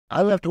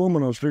I left home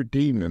when I was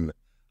 13, and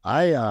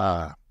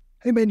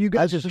hey man, you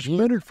got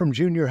suspended from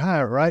junior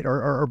high, right?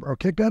 Or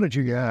kicked out of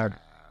junior high.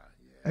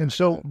 And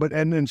so,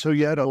 so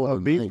you had a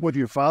beef with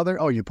your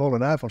father. Oh, you pulled a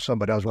knife on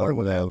somebody. I was wondering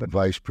what happened.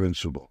 Vice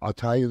principal. I'll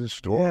tell you the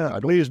story. Yeah,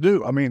 please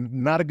do. I mean,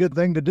 not a good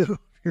thing to do.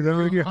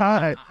 You're in your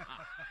high.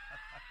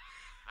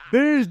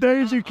 These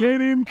days, you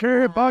can't even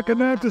carry a pocket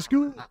knife to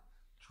school.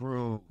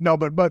 True. No,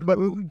 but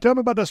tell me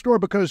about that story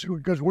because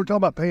we're talking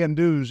about paying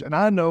dues, and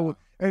I know.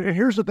 And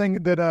here's the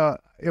thing that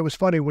it was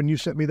funny when you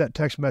sent me that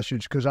text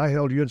message because I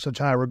held you in such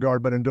high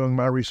regard. But in doing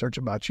my research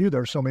about you,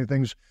 there are so many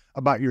things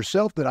about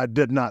yourself that I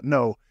did not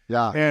know.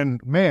 Yeah. And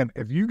man,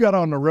 if you got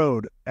on the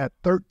road at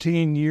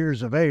 13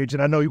 years of age,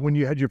 and I know when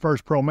you had your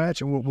first pro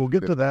match, and we'll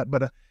get to that,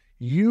 but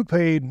you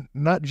paid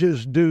not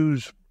just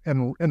dues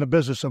in the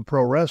business of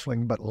pro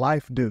wrestling, but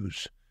life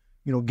dues.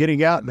 You know,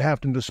 getting out and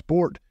having to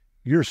support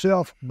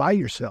yourself by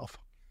yourself.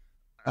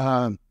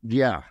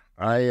 Yeah.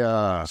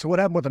 So what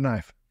happened with the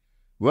knife?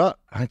 Well,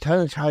 I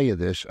tell you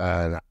this,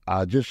 and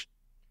I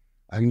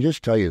can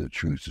just tell you the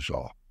truth is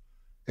all.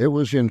 It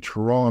was in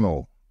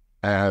Toronto,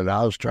 and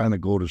I was trying to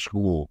go to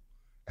school,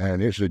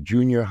 and it's a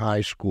junior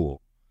high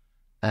school,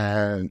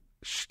 and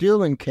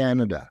still in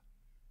Canada.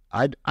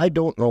 I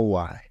don't know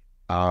why.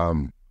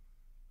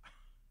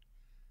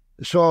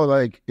 So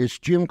like it's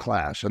gym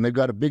class, and they've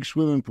got a big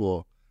swimming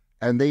pool,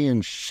 and they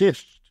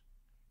insist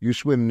you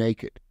swim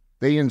naked.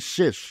 They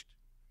insist.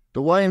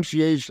 The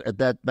YMCA's at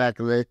that back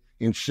of the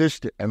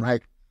insisted, and I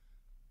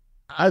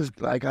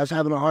was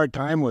having a hard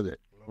time with it.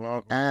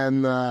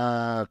 And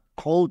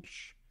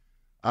coach,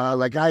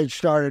 I had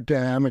started to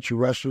amateur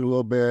wrestle a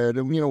little bit,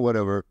 and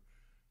whatever.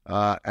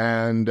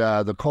 And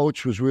the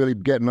coach was really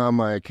getting on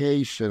my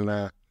case, and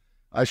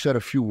I said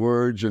a few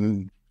words,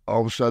 and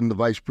all of a sudden the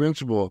vice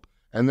principal,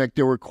 and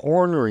they were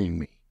cornering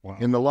me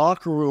in the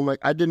locker room.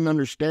 I didn't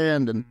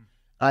understand, and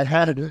I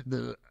had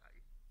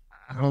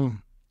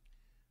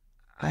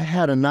I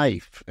had a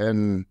knife,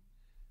 and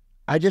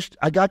I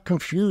got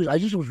confused. I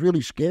just was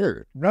really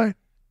scared. Right.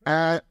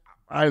 And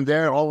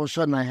there, all of a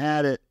sudden, I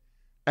had it.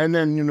 And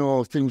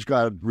then, things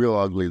got real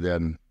ugly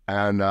then.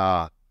 And,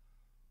 I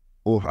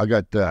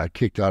got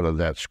kicked out of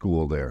that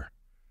school there.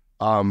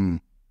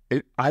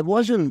 I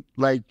wasn't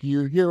like,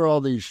 you hear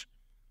all these,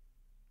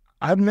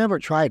 I've never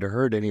tried to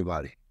hurt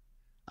anybody.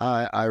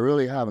 I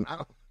really haven't.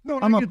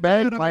 I'm a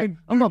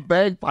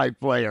bagpipe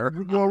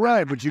player. Well,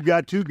 right, but you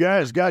got two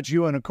guys got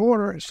you in a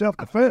corner,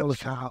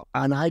 self-defense.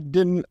 And I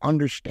didn't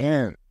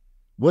understand.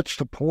 What's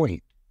the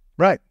point?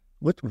 Right.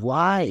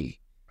 Why?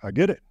 I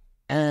get it.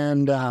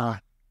 And,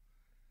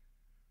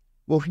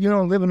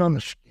 living on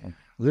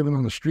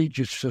the street,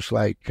 just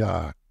like,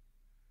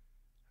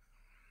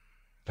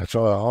 that's a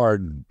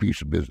hard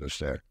piece of business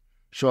there.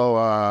 So,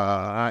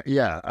 I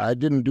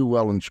didn't do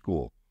well in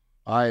school.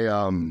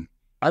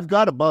 I've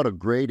got about a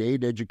grade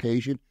 8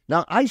 education.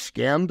 Now, I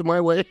scammed my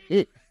way.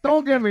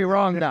 Don't get me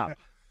wrong now.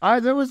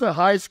 There was a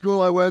high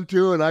school I went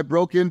to, and I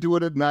broke into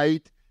it at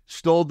night,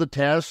 stole the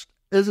test.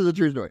 This is a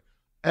true story.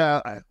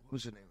 What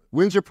was the name?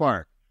 Windsor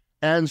Park.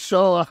 And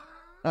so,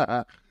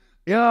 I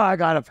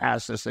got to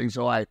pass this thing.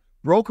 So I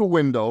broke a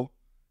window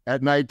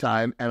at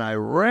nighttime, and I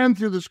ran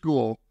through the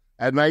school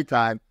at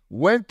nighttime,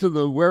 went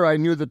to where I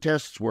knew the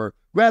tests were,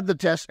 grabbed the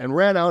test, and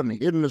ran out and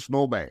hid in a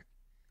snowbank.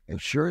 And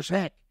sure as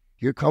heck,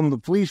 here come the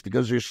police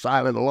because there's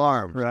silent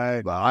alarms.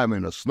 Right. Well, I'm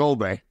in a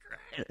snowbank.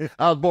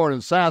 I was born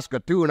in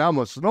Saskatoon. I'm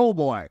a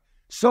snowboy.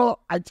 So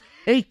I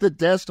take the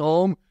test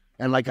home,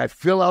 and I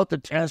fill out the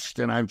test,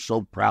 and I'm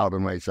so proud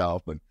of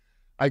myself. And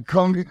I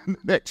come in the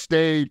next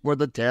day for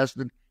the test,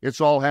 and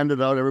it's all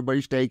handed out.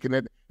 Everybody's taking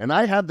it. And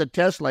I have the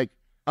test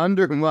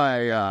under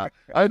my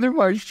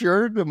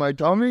shirt and my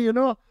tummy,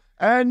 And,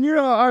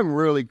 I'm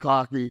really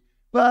cocky.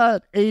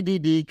 But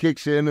ADD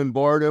kicks in and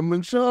boredom.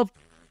 And so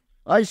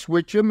I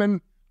switch him,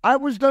 and I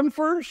was done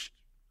first.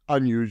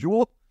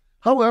 Unusual.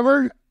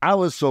 However, I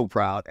was so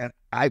proud, and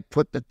I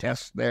put the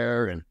test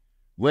there and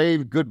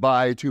waved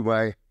goodbye to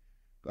my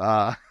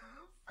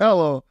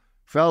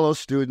fellow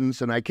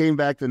students, and I came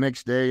back the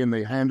next day, and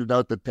they handed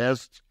out the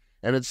tests,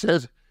 and it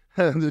says,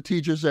 the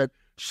teacher said,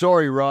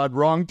 "Sorry, Rod,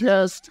 wrong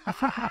test."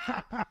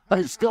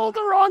 I stole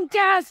the wrong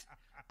test.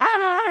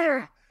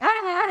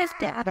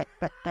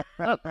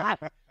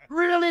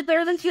 Really?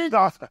 There's a kid.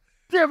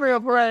 Give me a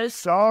break.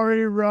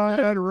 Sorry,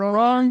 Rod,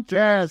 Wrong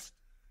test.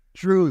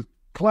 Truth.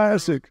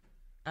 Classic.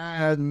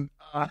 And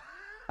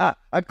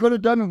I could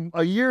have done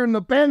a year in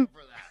the pen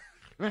for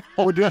that.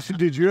 Oh,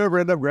 did you ever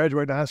end up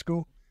graduating high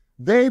school?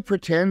 They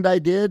pretend I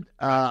did.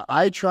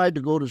 I tried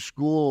to go to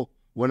school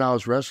when I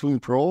was wrestling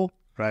pro.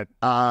 Right.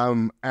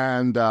 I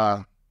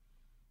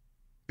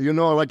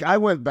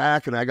went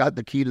back and I got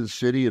the key to the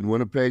city, in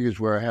Winnipeg is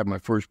where I had my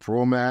first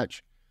pro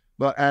match.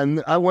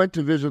 And I went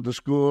to visit the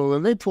school,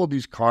 and they pulled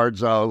these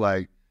cards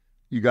out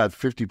you got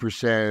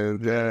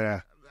 50%.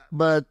 Yeah.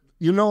 But,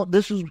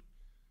 this is,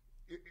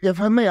 if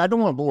I may, I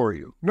don't want to bore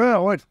you.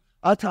 No, what?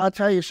 I'll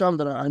tell you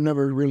something that I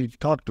never really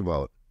talked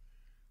about.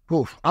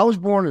 Oof. I was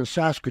born in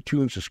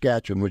Saskatoon,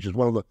 Saskatchewan, which is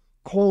one of the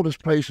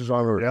coldest places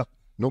on earth. Yeah.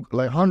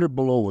 100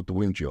 below with the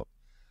wind chill.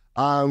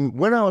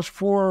 When I was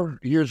 4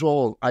 years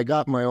old, I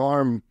got my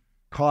arm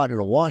caught in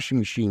a washing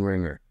machine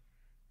wringer,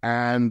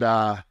 and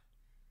I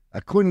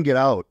couldn't get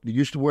out. You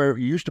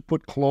used to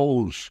put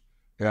clothes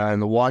in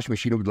the washing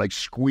machine. It would like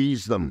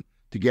squeeze them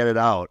to get it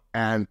out,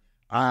 and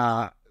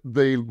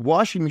the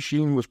washing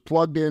machine was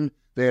plugged in.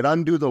 They had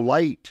undo the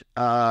light,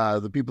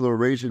 the people that were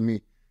raising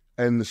me,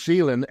 in the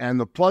ceiling, and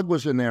the plug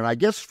was in there. And I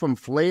guess from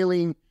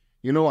flailing,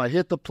 I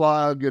hit the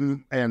plug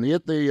and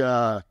hit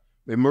the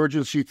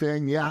emergency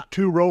thing. Yeah.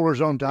 2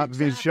 rollers on top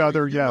of each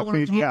other. Yeah,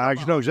 I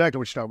know exactly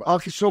what you're talking about.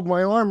 Okay, so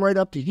my arm right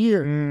up to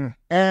here.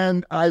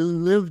 And I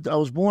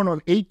was born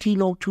on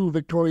 1802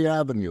 Victoria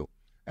Avenue.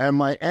 And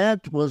my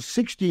aunt was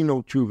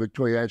 1602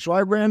 Victoria Avenue. So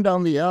I ran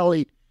down the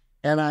alley,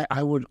 and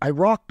I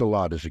rocked a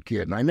lot as a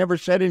kid, and I never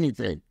said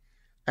anything.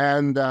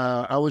 And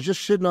I was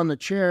just sitting on the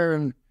chair,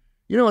 and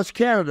it's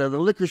Canada. The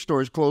liquor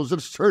stores closed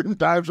at certain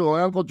times. So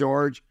Uncle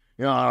George,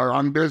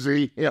 I'm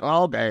busy,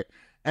 all day.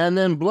 And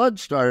then blood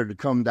started to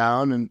come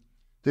down, and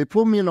they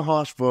put me in the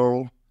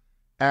hospital.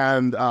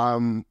 And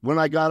when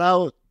I got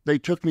out, they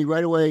took me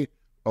right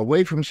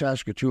away from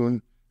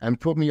Saskatoon,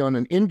 and put me on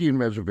an Indian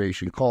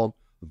reservation called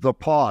the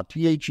PAS,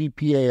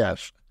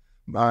 Thepas.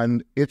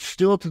 And it's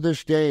still to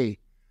this day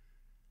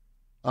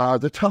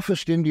the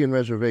toughest Indian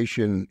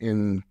reservation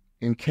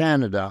in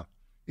Canada.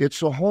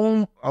 It's the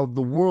home of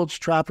the World's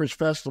Trappers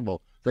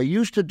Festival. They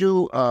used to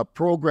do a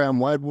program,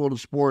 Wide World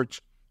of Sports,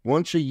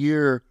 once a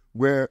year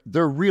where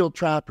they're real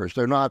trappers.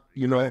 They're not,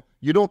 you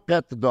don't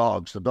pet the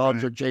dogs. The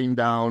dogs are chained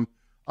down.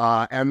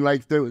 And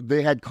like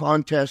they had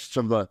contests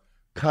of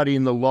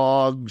cutting the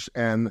logs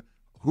and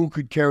who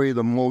could carry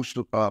the most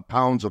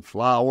pounds of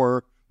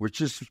flour, which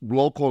this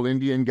local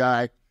Indian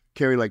guy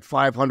carried like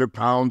 500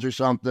 pounds or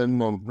something.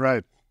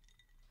 Right.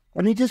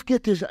 And you just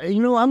get this,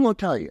 I'm going to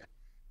tell you,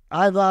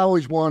 I've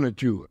always wanted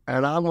to,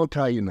 and I'm going to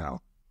tell you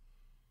now.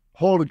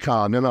 Hold it,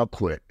 Colin, then I'll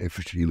quit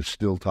if you're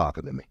still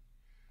talking to me.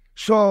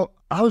 So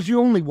I was the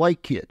only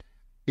white kid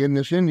in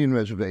this Indian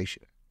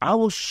reservation. I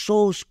was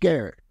so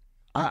scared.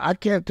 I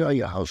can't tell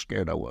you how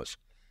scared I was.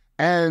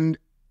 And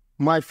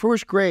my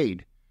first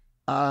grade,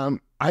 I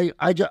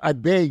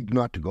begged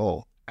not to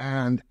go.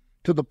 And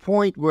to the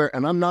point where,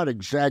 and I'm not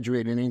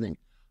exaggerating anything,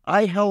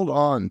 I held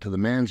on to the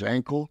man's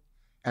ankle,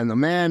 and the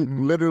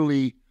man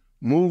literally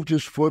moved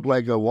his foot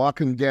like a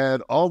walking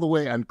dead all the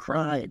way and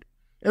cried.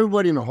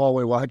 Everybody in the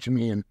hallway watching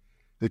me, and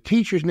the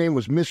teacher's name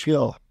was Miss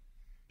Hill.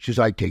 She says,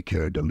 I take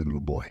care of the little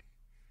boy.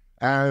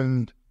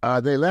 And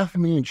they left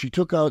me, and she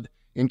took out,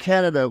 in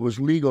Canada it was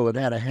legal, it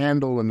had a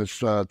handle and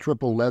this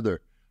triple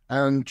leather.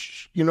 And,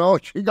 she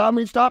got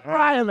me, stop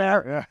crying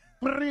there. Yeah.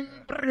 Bring,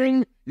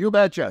 bring. You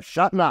betcha,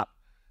 shutting up.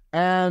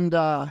 And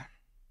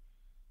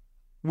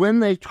when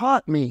they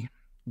taught me,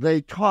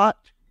 they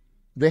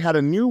had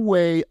a new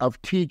way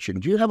of teaching.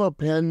 Do you have a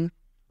pen?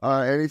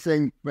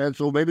 Anything,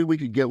 pencil? Maybe we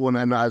could get one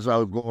as I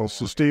was going. It's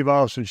the Steve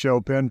Austin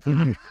show pen for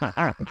me.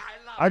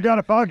 I got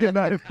a pocket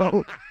knife,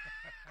 folks.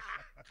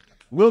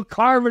 We'll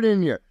carve it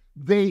in here.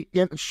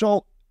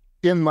 So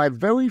in my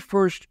very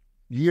first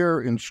year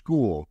in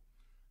school,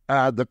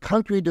 the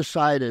country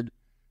decided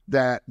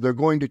that they're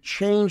going to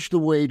change the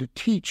way to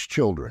teach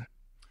children.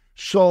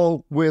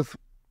 So with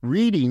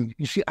reading,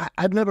 you see,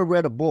 I've never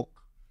read a book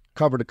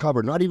cover to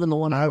cover, not even the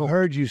one I've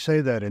heard you say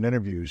that in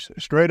interviews.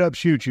 Straight up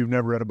shoot, you've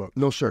never read a book.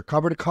 No, sir.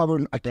 Cover to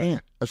cover, I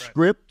can't.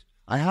 Script,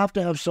 I have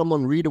to have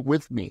someone read it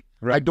with me.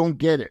 Right. I don't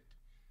get it.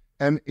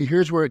 And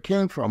here's where it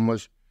came from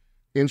was,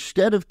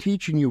 instead of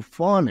teaching you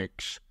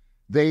phonics,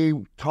 they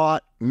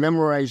taught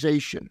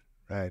memorization.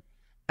 Right.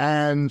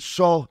 And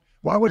so...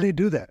 Why would they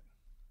do that?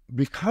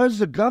 Because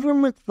the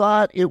government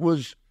thought it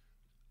was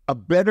a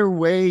better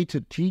way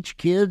to teach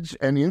kids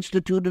and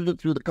instituted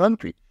it through the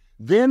country.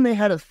 Then they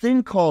had a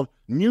thing called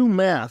New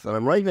Math, and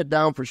I'm writing it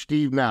down for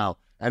Steve now,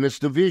 and it's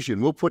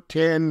division. We'll put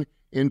 10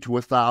 into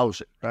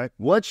 1,000. Right.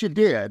 What you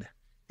did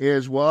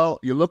is,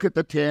 you look at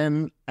the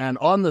 10, and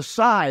on the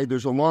side,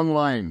 there's a long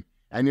line.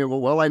 And you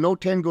go, I know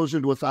 10 goes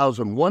into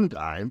 1,000 one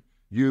time.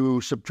 You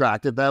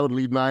subtract it, that would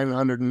leave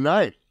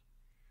 990.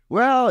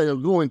 Well, it'll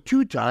go in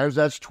 2 times,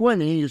 that's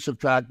 20. You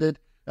subtract it,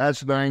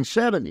 that's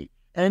 970.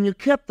 And you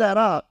kept that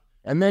up,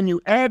 and then you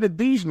added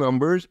these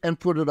numbers and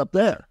put it up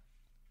there.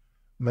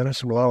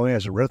 Medicine will only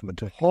has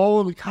arithmetic.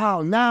 Holy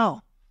cow.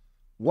 Now,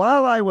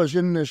 while I was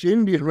in this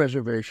Indian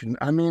reservation,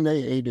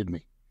 they hated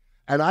me.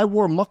 And I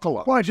wore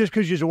muckala. Why, just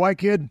because you're a white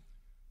kid?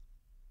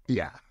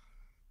 Yeah.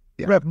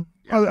 It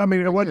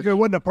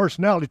wasn't a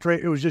personality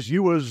trait. It was just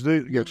you was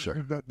the... Yes,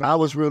 sir. I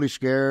was really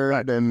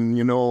scared and,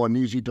 an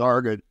easy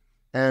target.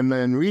 And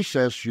in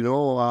recess,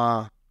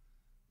 I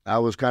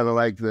was kind of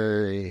like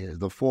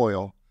the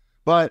foil.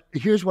 But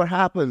here's what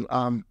happened.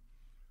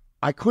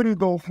 I couldn't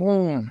go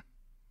home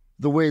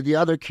the way the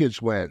other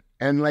kids went.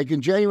 And like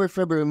in January,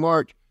 February,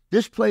 March,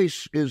 this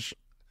place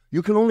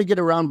you can only get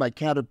around by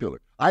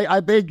Caterpillar. I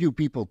beg you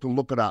people to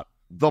look it up.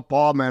 The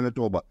PAS,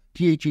 Manitoba,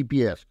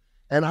 Thepas.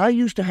 And I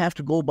used to have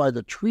to go by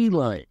the tree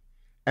line.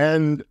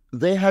 And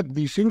they had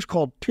these things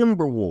called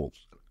timber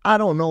wolves. I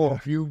don't know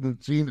if you've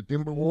seen the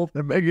timber wolf.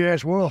 The big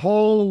ass wolf.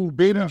 Oh,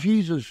 baby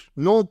Jesus.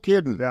 No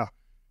kidding. Yeah.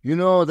 You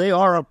know, they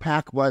are a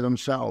pack by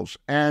themselves.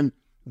 And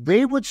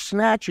they would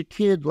snatch a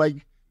kid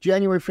like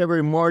January,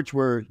 February, March,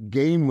 where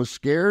game was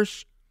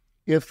scarce.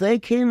 If they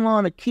came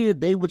on a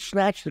kid, they would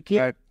snatch the kid.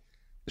 Right.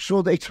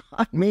 So they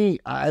taught me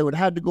I would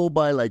have to go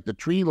by like the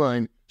tree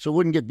line so it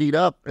wouldn't get beat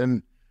up.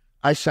 And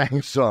I sang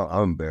a song.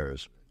 I'm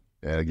embarrassed.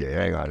 Okay,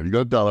 hang on. If you're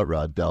going to tell it,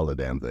 Rod, tell the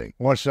damn thing.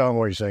 What song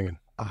were you singing?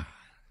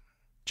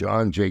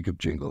 John Jacob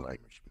Jingleheimer.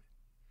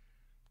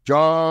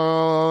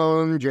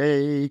 John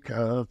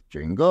Jacob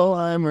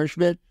Jingleheimer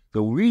Schmidt.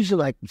 The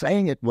reason I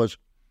sang it was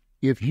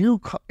if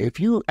you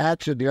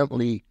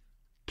accidentally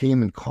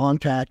came in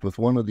contact with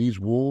one of these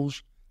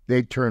wolves,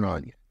 they'd turn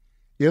on you.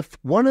 If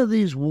one of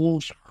these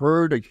wolves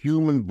heard a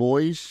human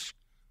voice,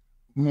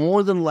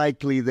 more than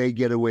likely they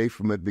get away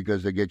from it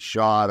because they get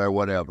shot or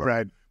whatever.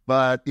 Right.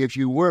 But if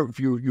you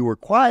were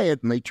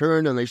quiet and they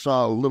turned and they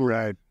saw a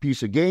little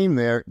piece of game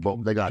there,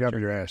 boom, they got Jump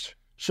you. your ass.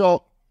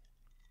 So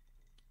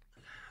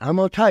I'm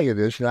gonna tell you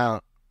this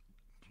now.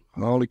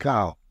 Holy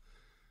cow!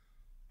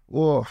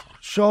 Well,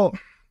 so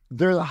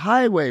there, the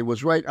highway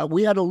was right.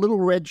 We had a little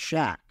red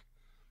shack.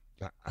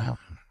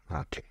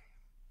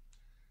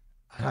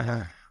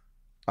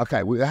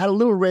 Okay, we had a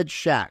little red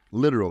shack,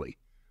 literally,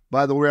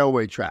 by the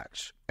railway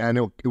tracks, and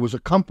it was a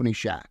company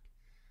shack,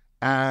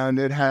 and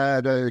it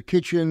had a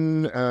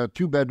kitchen,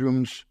 2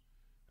 bedrooms,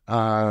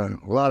 a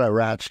lot of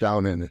rats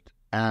down in it,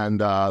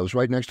 and it was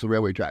right next to the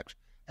railway tracks.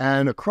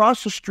 And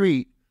across the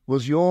street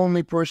was the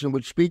only person who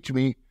would speak to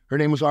me. Her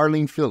name was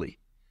Arlene Philly,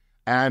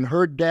 and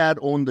her dad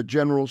owned the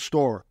general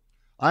store.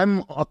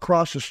 I'm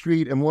across the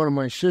street, and one of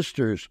my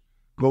sisters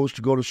goes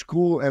to go to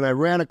school, and I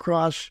ran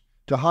across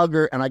to hug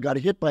her, and I got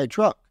hit by a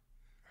truck.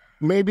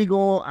 Maybe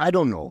I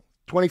don't know,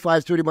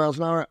 25, 30 miles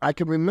an hour. I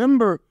can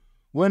remember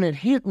when it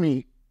hit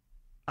me,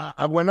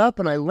 I went up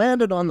and I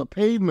landed on the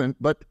pavement,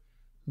 but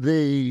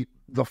the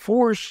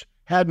force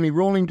had me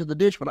rolling to the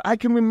ditch. But I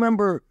can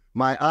remember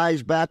my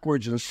eyes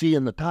backwards and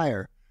seeing the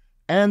tire.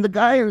 And the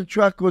guy in the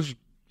truck was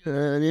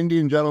an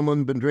Indian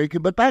gentleman, been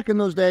drinking. But back in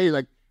those days,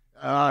 like,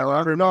 I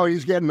don't know,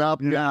 he's getting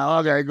up. Yeah,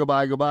 okay,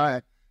 goodbye.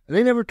 And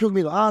they never took me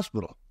to the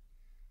hospital.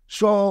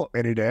 So.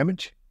 Any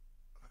damage?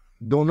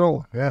 Don't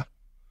know. Yeah.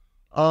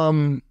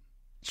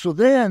 So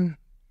then,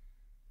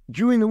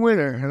 during the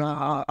winter, and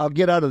I'll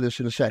get out of this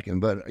in a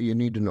second, but you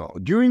need to know.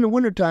 During the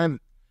wintertime,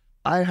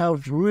 I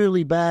have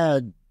really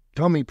bad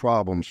tummy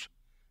problems.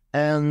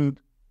 And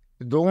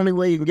the only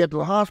way you can get to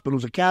the hospital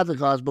is a Catholic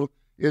hospital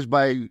is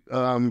by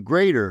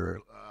grader.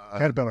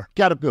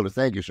 Caterpillar,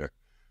 thank you, sir.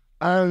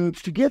 And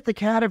to get the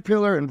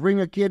Caterpillar and bring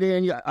a kid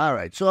in, all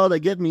right. So they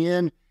get me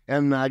in,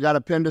 and I got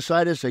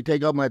appendicitis. They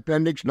take out my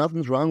appendix.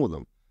 Nothing's wrong with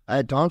them. I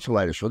had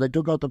tonsillitis, so they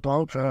took out the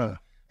tonsils.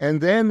 And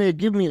then they'd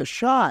give me a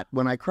shot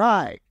when I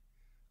cried.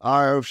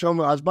 Or if I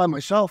was by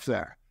myself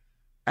there.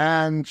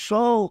 And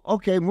so,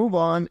 okay, move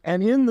on.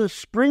 And in the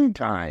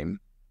springtime,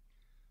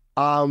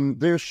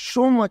 there's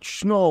so much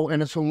snow,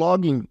 and it's a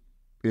logging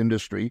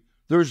industry.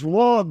 There's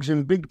logs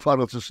in big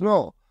puddles of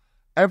snow.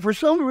 And for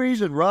some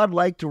reason, Rod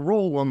liked to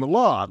roll on the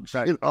logs.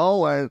 And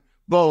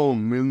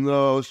boom, in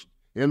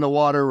the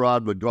water,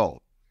 Rod would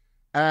go.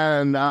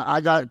 And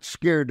I got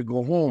scared to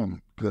go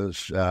home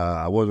because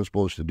I wasn't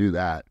supposed to do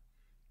that.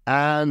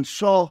 And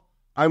so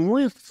I'm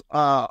with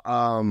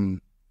my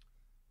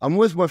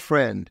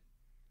friend,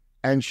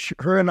 and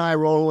her and I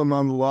rolling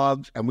on the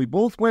logs, and we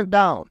both went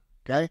down,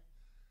 okay?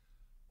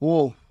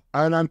 Well,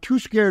 and I'm too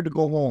scared to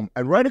go home.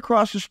 And right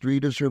across the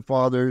street is her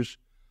father's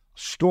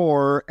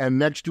store, and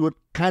next to it,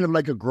 kind of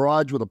like a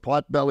garage with a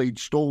pot-bellied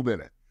stove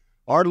in it.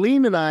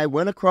 Arlene and I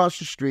went across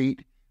the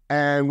street,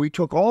 and we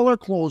took all our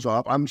clothes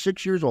off. I'm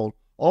 6 years old.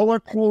 All our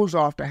clothes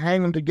off to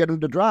hang them to get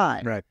them to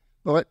dry. Right.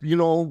 But,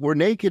 we're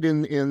naked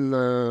in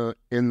the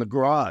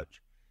garage.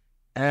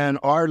 And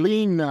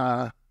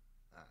Arlene's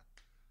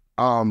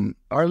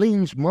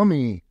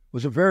mummy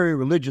was a very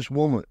religious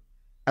woman.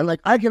 And,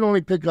 I can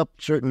only pick up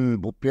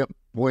certain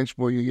points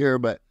for you here,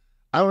 but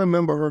I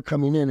remember her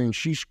coming in and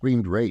she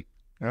screamed rape.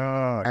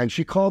 And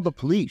she called the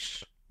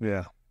police.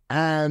 Yeah.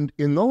 And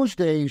in those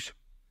days,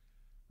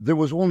 there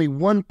was only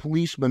one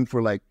policeman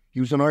he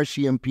was an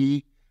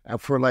RCMP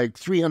for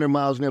 300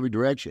 miles in every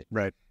direction.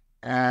 Right.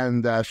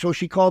 And so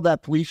she called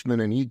that policeman,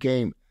 and he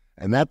came,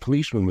 and that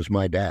policeman was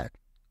my dad.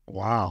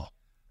 Wow.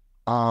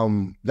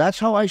 That's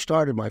how I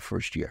started my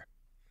first year.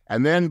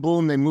 And then,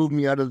 boom, they moved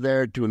me out of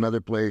there to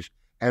another place.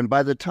 And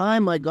by the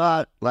time I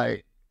got,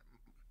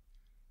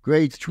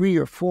 grade 3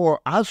 or 4,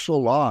 I was so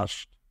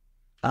lost.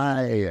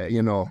 I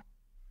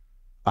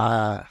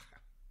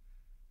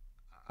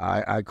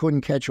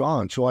couldn't catch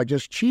on, so I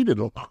just cheated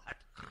a lot.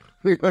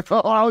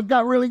 I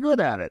got really good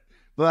at it.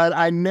 But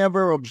I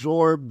never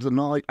absorbed the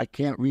knowledge. I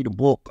can't read a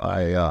book.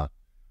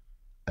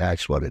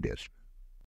 That's what it is.